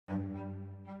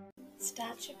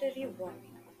Statutory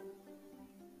warning.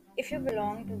 If you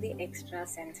belong to the extra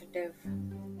sensitive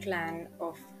clan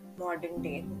of modern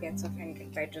day who gets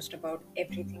offended by just about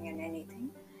everything and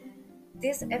anything,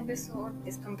 this episode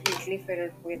is completely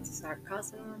filled with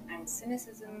sarcasm and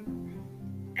cynicism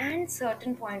and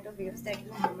certain point of views that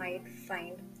you might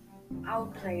find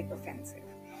outright offensive.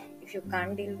 If you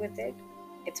can't deal with it,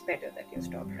 it's better that you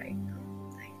stop right now.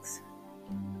 Thanks.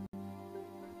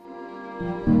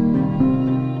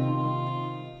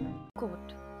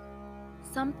 Quote,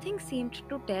 something seemed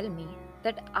to tell me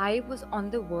that I was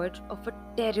on the verge of a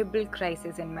terrible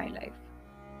crisis in my life.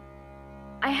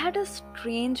 I had a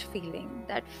strange feeling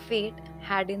that fate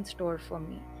had in store for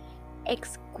me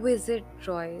exquisite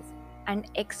joys and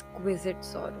exquisite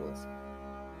sorrows.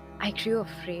 I grew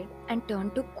afraid and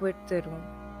turned to quit the room.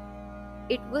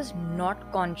 It was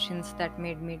not conscience that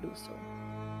made me do so.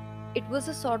 It was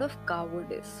a sort of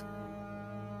cowardice.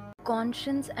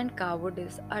 Conscience and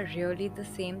cowardice are really the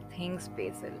same things,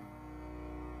 Basil.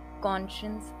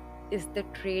 Conscience is the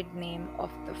trade name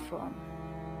of the firm.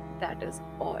 That is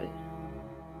all.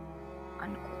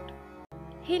 Unquote.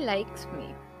 He likes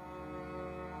me.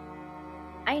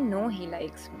 I know he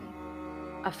likes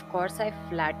me. Of course, I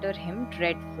flatter him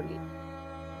dreadfully.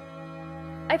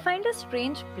 I find a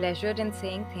strange pleasure in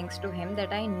saying things to him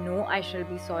that I know I shall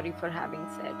be sorry for having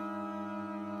said.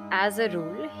 As a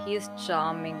rule, he is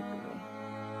charming to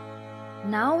me.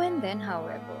 Now and then,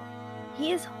 however,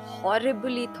 he is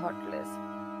horribly thoughtless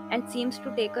and seems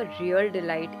to take a real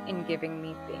delight in giving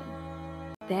me pain.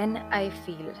 Then I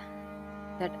feel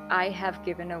that I have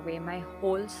given away my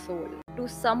whole soul to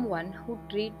someone who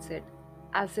treats it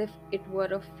as if it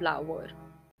were a flower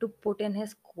to put in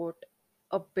his coat,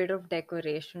 a bit of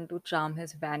decoration to charm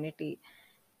his vanity,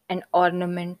 an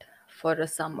ornament for a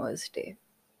summer's day.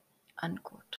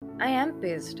 Unquote. I am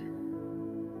pissed.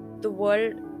 The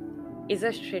world is a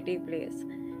shitty place,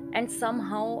 and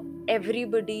somehow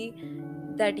everybody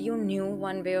that you knew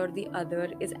one way or the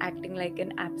other is acting like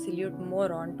an absolute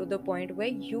moron to the point where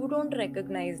you don't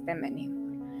recognize them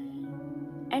anymore.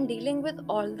 And dealing with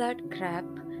all that crap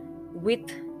with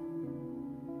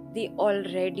the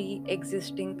already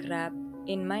existing crap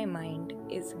in my mind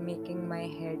is making my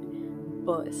head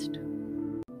burst.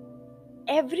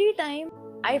 Every time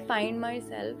I find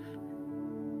myself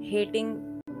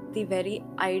hating the very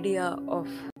idea of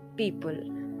people.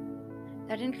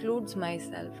 That includes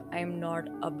myself. I am not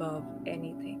above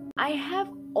anything. I have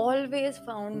always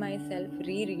found myself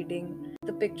rereading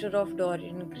The Picture of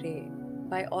Dorian Gray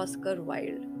by Oscar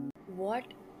Wilde. What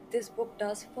this book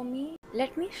does for me,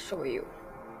 let me show you.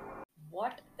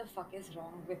 What the fuck is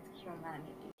wrong with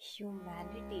humanity?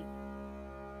 Humanity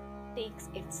takes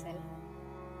itself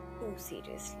too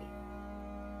seriously.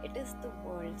 It is the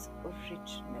world's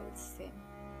original sin.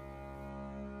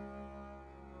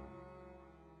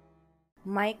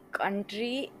 My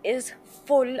country is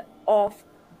full of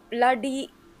bloody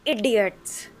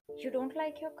idiots. You don't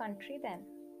like your country then?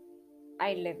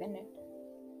 I live in it.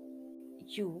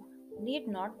 You need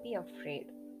not be afraid.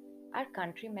 Our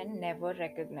countrymen never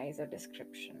recognize a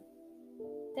description.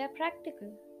 They are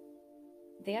practical.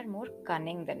 They are more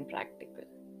cunning than practical.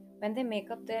 When they make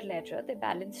up their ledger, they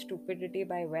balance stupidity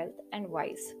by wealth and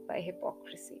vice by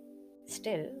hypocrisy.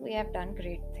 Still, we have done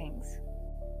great things.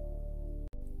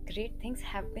 Great things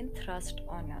have been thrust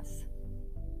on us.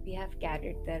 We have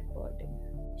carried their burden.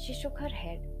 She shook her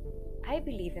head. I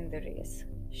believe in the race,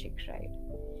 she cried.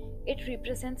 It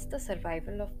represents the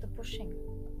survival of the pushing.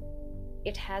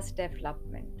 It has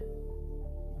development.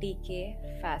 Decay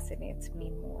fascinates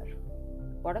me more.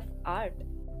 What of art?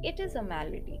 It is a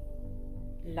malady.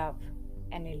 Love,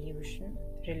 an illusion,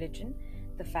 religion,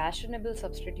 the fashionable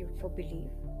substitute for belief.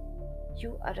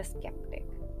 You are a skeptic.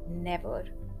 Never.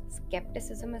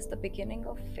 Skepticism is the beginning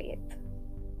of faith.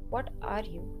 What are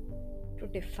you? To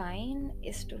define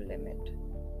is to limit.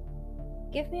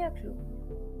 Give me a clue.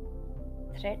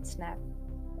 Thread snap.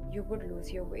 You would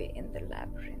lose your way in the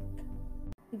labyrinth.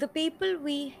 The people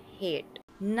we hate,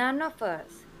 none of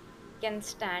us can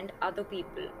stand other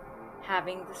people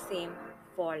having the same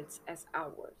faults as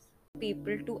ours.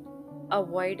 People to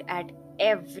avoid at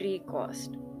every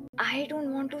cost. I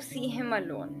don't want to see him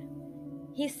alone.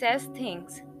 He says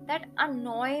things that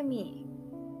annoy me.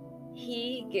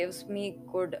 He gives me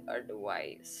good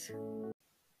advice.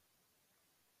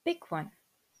 Pick one.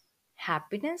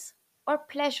 Happiness or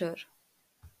pleasure?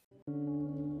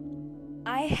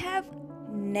 I have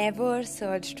never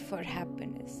searched for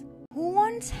happiness. Who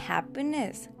wants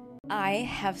happiness? I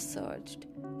have searched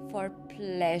for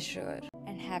pleasure.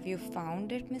 And have you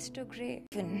found it, Mr. Gray?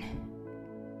 Often.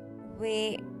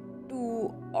 Way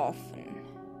too often.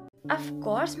 Of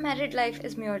course, married life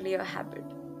is merely a habit,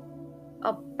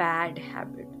 a bad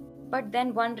habit. But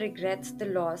then one regrets the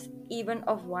loss even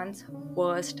of one's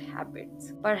worst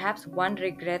habits. Perhaps one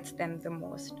regrets them the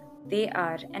most. They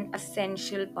are an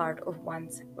essential part of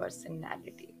one's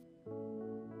personality.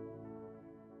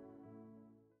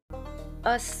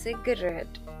 A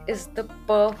cigarette is the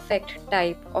perfect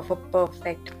type of a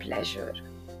perfect pleasure.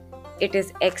 It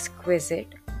is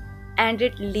exquisite and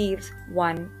it leaves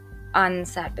one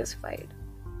unsatisfied.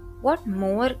 What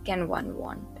more can one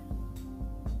want?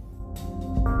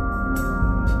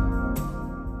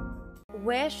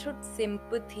 Where should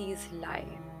sympathies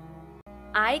lie?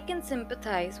 I can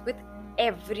sympathize with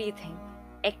everything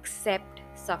except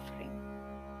suffering.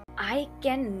 I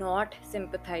cannot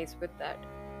sympathize with that.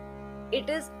 It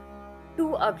is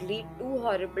too ugly, too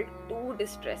horrible, too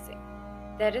distressing.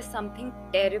 There is something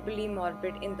terribly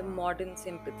morbid in the modern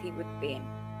sympathy with pain.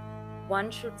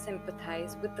 One should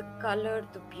sympathize with the color,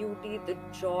 the beauty, the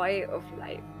joy of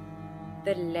life.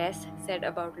 The less said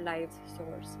about life's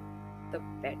source, the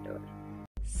better.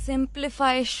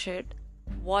 Simplify shit,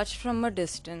 watch from a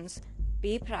distance,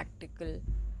 be practical,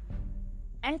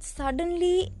 and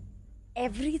suddenly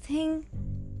everything,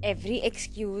 every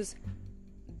excuse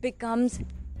becomes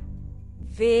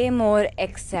way more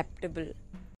acceptable,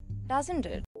 doesn't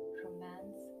it?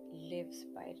 Romance lives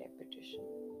by repetition,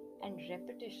 and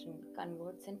repetition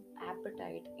converts an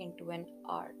appetite into an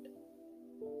art.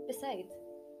 Besides,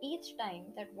 each time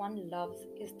that one loves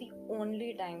is the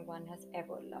only time one has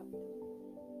ever loved.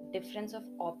 Difference of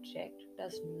object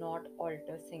does not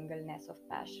alter singleness of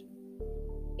passion,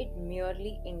 it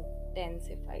merely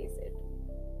intensifies it.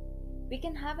 We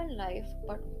can have in life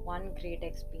but one great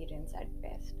experience at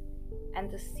best, and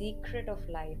the secret of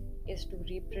life is to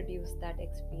reproduce that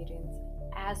experience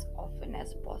as often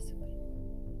as possible.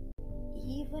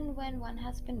 Even when one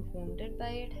has been wounded by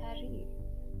it, Harry,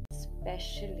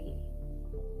 especially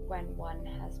when one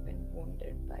has been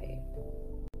wounded by it.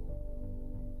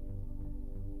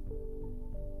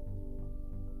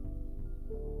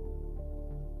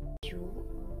 You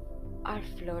are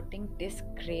flirting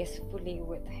disgracefully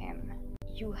with him.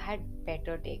 You had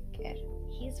better take care.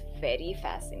 He's very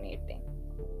fascinating.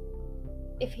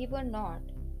 If he were not,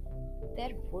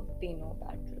 there would be no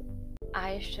battle.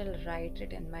 I shall write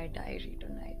it in my diary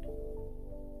tonight.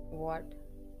 What?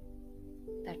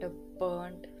 That a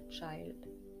burnt child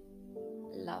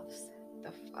loves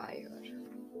the fire.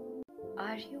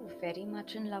 Are you very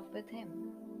much in love with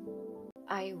him?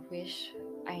 I wish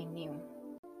I knew.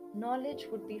 Knowledge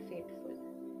would be fateful.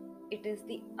 It is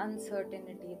the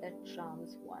uncertainty that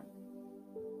charms one.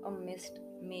 A mist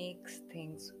makes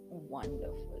things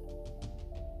wonderful.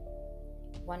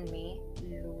 One may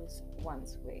lose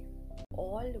one's way.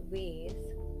 All ways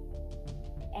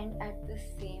end at the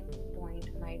same point,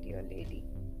 my dear lady.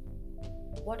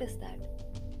 What is that?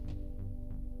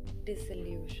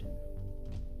 Disillusion.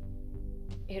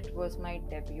 It was my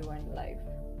debut in life.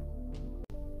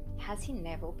 Has he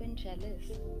never been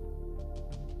jealous?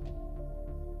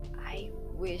 I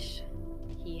wish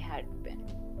he had been.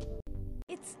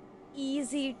 It's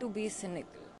easy to be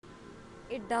cynical.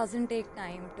 It doesn't take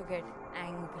time to get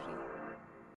angry.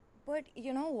 But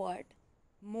you know what?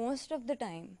 Most of the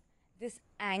time, this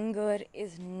anger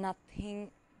is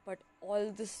nothing but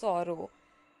all the sorrow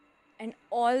and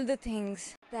all the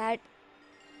things that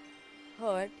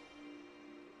hurt,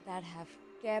 that have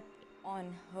kept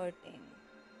on hurting.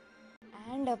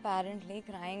 And apparently,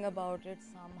 crying about it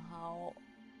somehow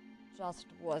just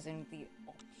wasn't the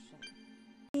option.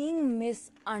 Being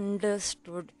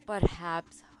misunderstood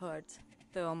perhaps hurts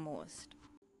the most.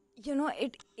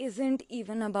 It isn't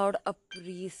even about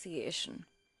appreciation,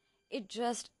 it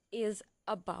just is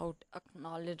about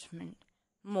acknowledgement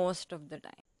most of the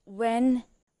time. When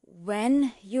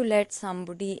you let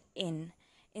somebody in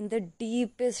the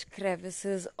deepest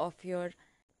crevices of your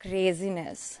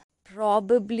craziness,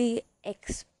 probably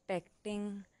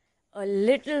expecting a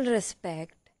little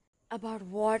respect about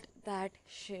what that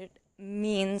shit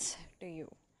means to you.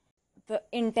 The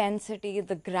intensity,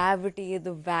 the gravity,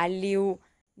 the value,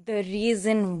 the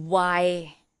reason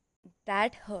why,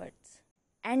 that hurts.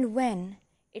 And when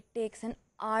it takes an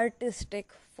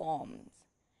artistic form,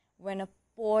 when a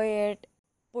poet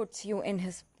puts you in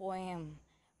his poem,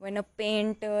 when a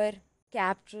painter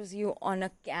captures you on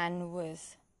a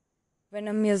canvas, when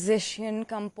a musician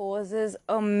composes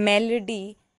a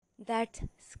melody that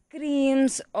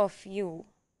screams of you,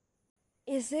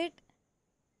 is it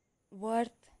worth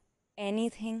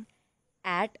anything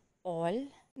at all?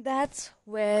 That's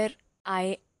where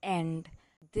I end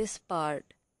this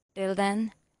part. Till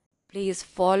then, please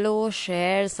follow,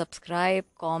 share, subscribe,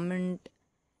 comment,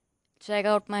 check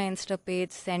out my Insta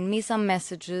page, send me some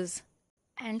messages,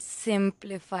 and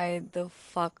simplify the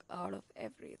fuck out of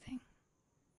everything.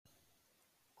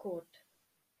 Quote,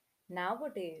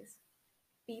 nowadays,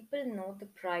 people know the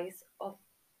price of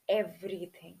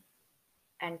everything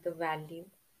and the value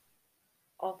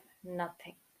of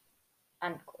nothing.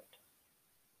 Unquote.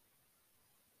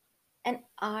 An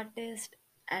artist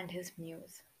and his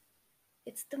muse.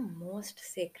 It's the most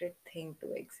sacred thing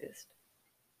to exist.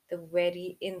 The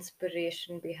very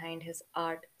inspiration behind his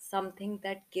art, something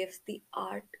that gives the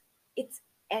art its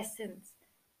essence.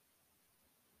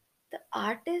 The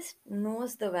artist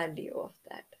knows the value of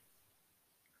that.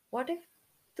 What if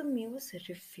the muse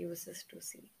refuses to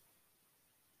see,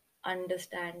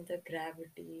 understand the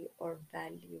gravity or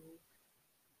value,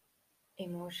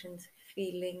 emotions,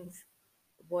 feelings,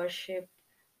 worship,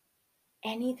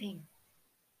 anything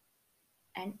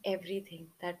and everything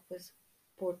that was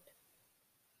put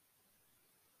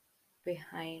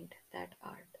behind that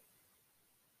art?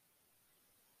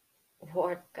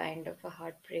 What kind of a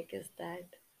heartbreak is that?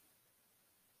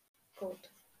 Quote,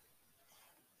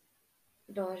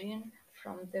 Dorian,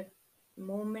 from the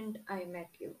moment I met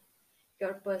you,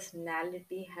 your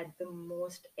personality had the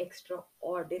most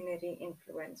extraordinary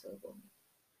influence over me.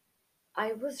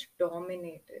 I was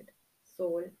dominated,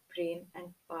 soul, brain,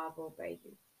 and power by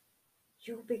you.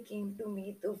 You became to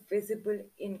me the visible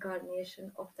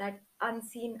incarnation of that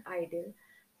unseen idol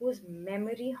whose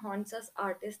memory haunts us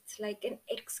artists like an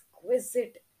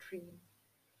exquisite dream.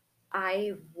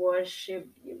 I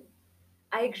worshipped you.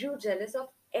 I grew jealous of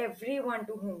everyone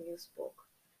to whom you spoke.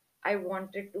 I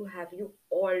wanted to have you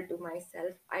all to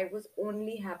myself. I was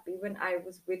only happy when I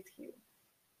was with you.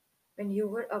 When you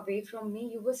were away from me,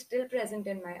 you were still present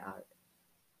in my art.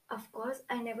 Of course,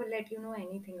 I never let you know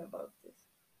anything about this.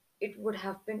 It would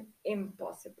have been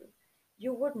impossible.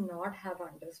 You would not have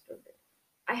understood it.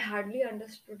 I hardly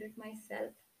understood it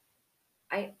myself.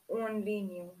 I only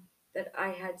knew that I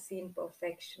had seen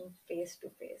perfection face to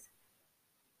face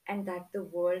and that the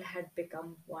world had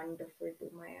become wonderful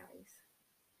to my eyes.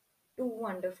 Too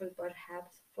wonderful,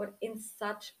 perhaps, for in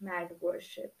such mad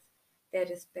worships there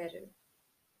is peril,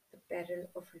 the peril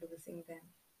of losing them,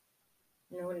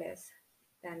 no less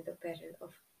than the peril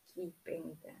of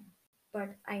keeping them.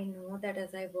 But I know that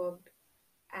as I worked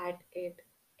at it,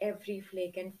 every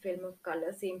flake and film of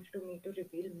color seemed to me to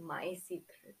reveal my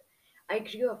secret. I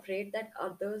grew afraid that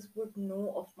others would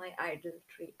know of my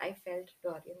idolatry. I felt,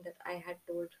 Dorian, that I had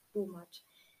told too much,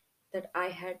 that I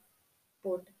had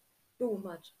put too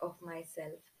much of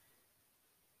myself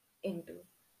into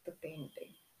the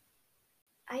painting.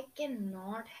 I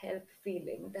cannot help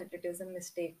feeling that it is a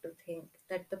mistake to think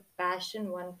that the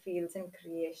passion one feels in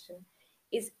creation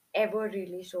is ever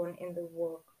really shown in the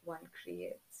work one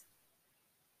creates.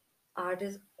 Art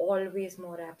is always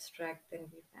more abstract than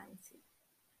we fancy.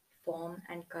 Form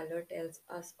and color tells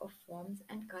us of forms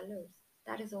and colors.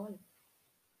 That is all.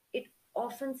 It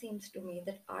often seems to me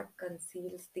that art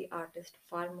conceals the artist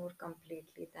far more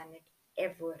completely than it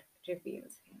ever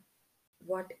reveals him.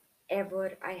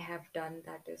 Whatever I have done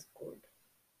that is good,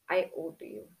 I owe to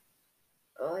you.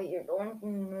 You don't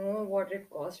know what it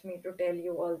cost me to tell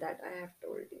you all that I have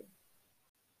told you.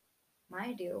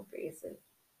 My dear Basil,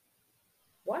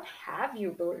 what have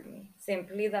you told me?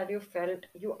 Simply that you felt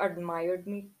you admired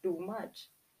me too much.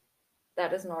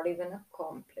 That is not even a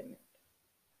compliment.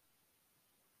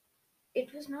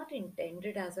 It was not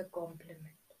intended as a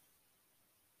compliment.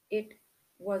 It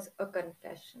was a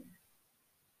confession.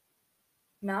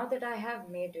 Now that I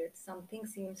have made it, something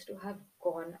seems to have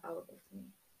gone out of me.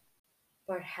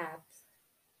 Perhaps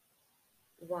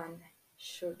one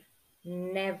should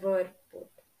never put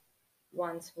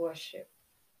one's worship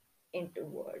into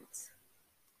words.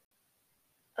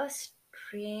 A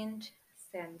strange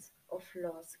sense of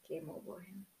loss came over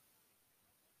him.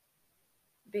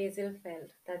 Basil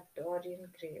felt that Dorian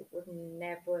Gray would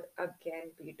never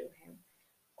again be to him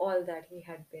all that he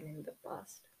had been in the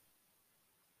past.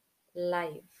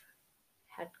 Life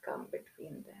had come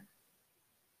between them.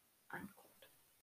 Unquote.